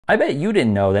I bet you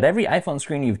didn't know that every iPhone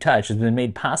screen you've touched has been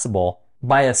made possible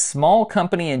by a small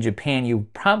company in Japan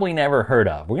you've probably never heard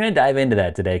of. We're gonna dive into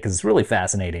that today because it's really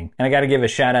fascinating. And I gotta give a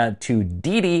shout out to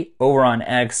Didi over on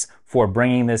X for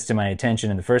bringing this to my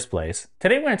attention in the first place.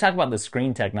 Today we're gonna talk about the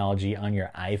screen technology on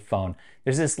your iPhone.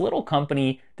 There's this little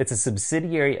company that's a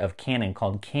subsidiary of Canon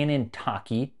called Canon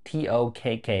Taki,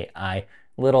 T-O-K-K-I.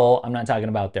 Little, I'm not talking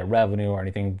about their revenue or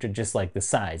anything, just like the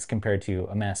size compared to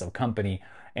a massive company.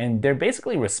 And they're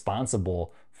basically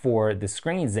responsible for the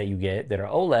screens that you get that are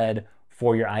OLED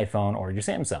for your iPhone or your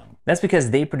Samsung. That's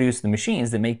because they produce the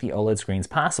machines that make the OLED screens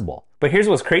possible. But here's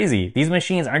what's crazy. These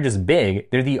machines aren't just big,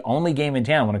 they're the only game in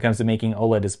town when it comes to making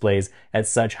OLED displays at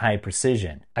such high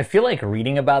precision. I feel like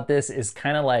reading about this is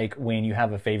kind of like when you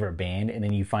have a favorite band and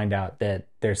then you find out that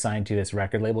they're signed to this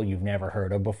record label you've never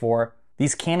heard of before.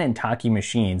 These Canon Taki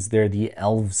machines, they're the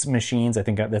ELVS machines, I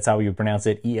think that's how you would pronounce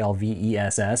it,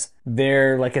 E-L-V-E-S-S.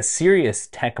 They're like a serious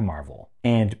tech marvel.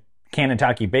 And Canon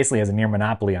Taki basically has a near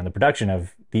monopoly on the production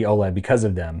of the OLED because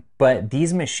of them. But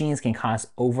these machines can cost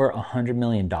over $100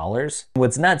 million.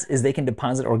 What's nuts is they can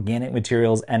deposit organic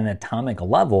materials at an atomic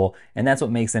level, and that's what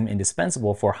makes them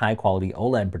indispensable for high quality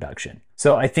OLED production.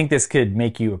 So I think this could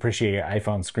make you appreciate your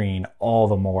iPhone screen all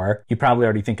the more. You probably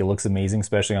already think it looks amazing,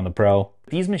 especially on the Pro.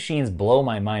 These machines blow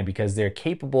my mind because they're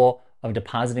capable of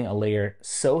depositing a layer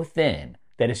so thin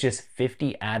that it's just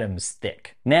 50 atoms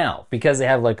thick. Now, because they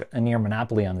have like a near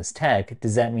monopoly on this tech,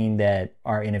 does that mean that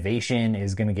our innovation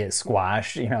is gonna get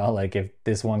squashed? You know, like if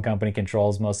this one company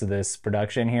controls most of this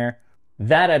production here?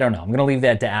 That I don't know. I'm gonna leave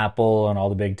that to Apple and all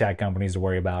the big tech companies to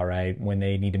worry about, right? When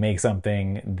they need to make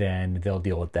something, then they'll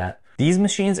deal with that. These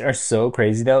machines are so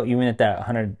crazy though, even at that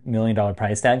 $100 million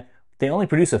price tag, they only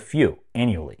produce a few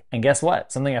annually. And guess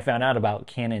what? Something I found out about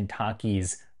Canon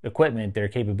Taki's equipment, their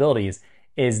capabilities,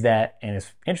 is that, and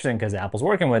it's interesting because Apple's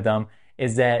working with them,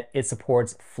 is that it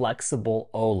supports flexible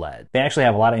OLED. They actually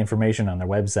have a lot of information on their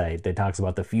website that talks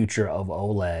about the future of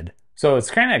OLED. So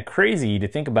it's kind of crazy to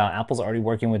think about Apple's already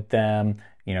working with them.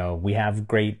 You know, we have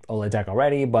great OLED tech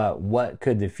already, but what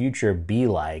could the future be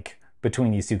like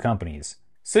between these two companies?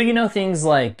 So you know things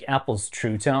like Apple's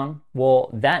True Tone? Well,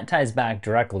 that ties back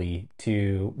directly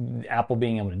to Apple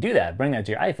being able to do that, bring that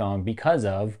to your iPhone because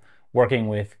of working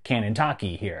with Canon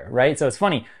Taki here, right? So it's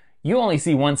funny, you only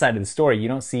see one side of the story.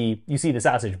 You see the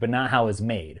sausage, but not how it's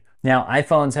made. Now,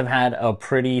 iPhones have had a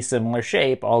pretty similar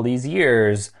shape all these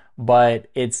years, but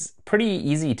it's pretty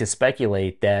easy to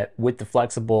speculate that with the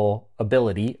flexible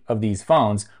ability of these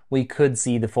phones, we could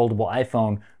see the foldable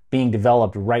iPhone being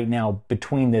developed right now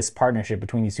between this partnership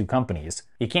between these two companies.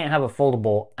 You can't have a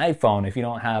foldable iPhone if you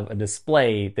don't have a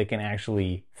display that can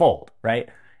actually fold, right?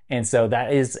 And so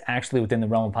that is actually within the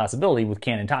realm of possibility with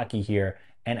Canon Taki here,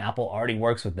 and Apple already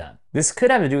works with them. This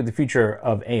could have to do with the future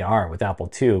of AR with Apple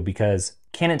too, because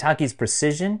Canon Taki's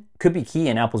precision could be key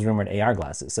in Apple's rumored AR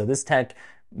glasses. So this tech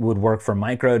would work for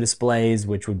micro displays,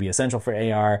 which would be essential for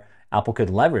AR. Apple could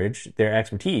leverage their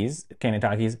expertise, Canon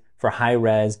Taki's, for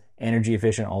high-res,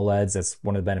 energy-efficient OLEDs. That's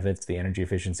one of the benefits, the energy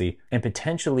efficiency, and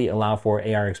potentially allow for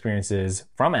AR experiences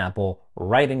from Apple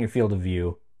right in your field of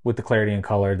view with the clarity and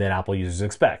color that Apple users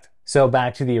expect. So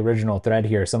back to the original thread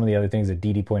here, some of the other things that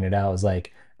Didi pointed out was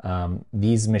like,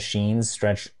 these machines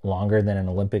stretch longer than an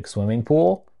Olympic swimming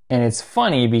pool. And it's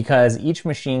funny because each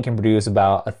machine can produce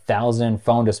about 1,000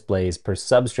 phone displays per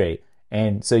substrate.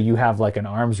 And so you have like an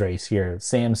arms race here.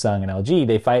 Samsung and LG,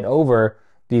 they fight over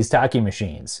these Taki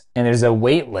machines. And there's a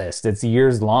wait list, it's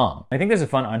years long. I think there's a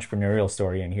fun entrepreneurial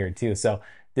story in here too. So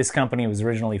this company was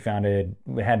originally founded,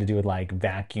 it had to do with like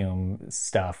vacuum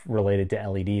stuff related to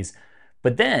LEDs.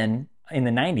 But then in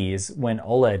the 90s, when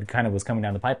OLED kind of was coming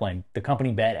down the pipeline, the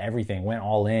company bet everything, went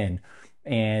all in,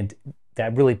 and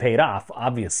that really paid off,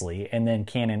 obviously. And then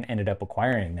Canon ended up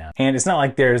acquiring them. And it's not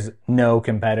like there's no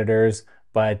competitors,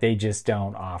 but they just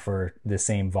don't offer the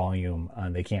same volume.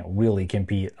 They can't really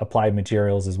compete. Applied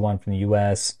Materials is one from the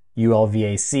US.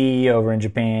 ULVAC over in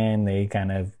Japan, they kind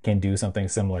of can do something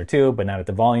similar too, but not at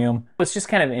the volume. What's just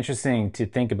kind of interesting to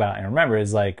think about and remember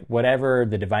is like whatever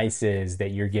the device is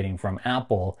that you're getting from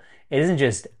Apple, it isn't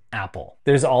just Apple.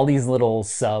 There's all these little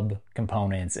sub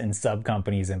components and sub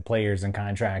companies and players and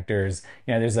contractors.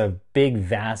 You know, there's a big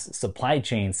vast supply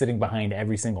chain sitting behind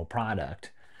every single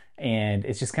product. And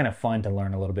it's just kind of fun to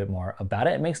learn a little bit more about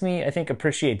it. It makes me, I think,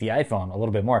 appreciate the iPhone a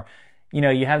little bit more. You know,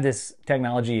 you have this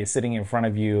technology sitting in front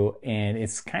of you and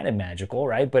it's kind of magical,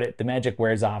 right? But the magic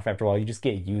wears off after a while. You just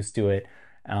get used to it,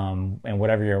 and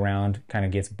whatever you're around kind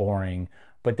of gets boring.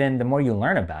 But then the more you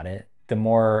learn about it, the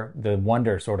more the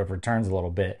wonder sort of returns a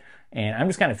little bit. And I'm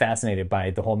just kind of fascinated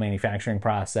by the whole manufacturing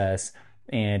process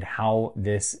and how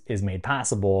this is made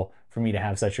possible for me to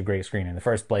have such a great screen in the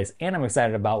first place, and I'm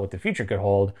excited about what the future could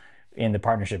hold in the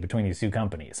partnership between these two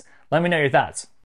companies. Let me know your thoughts.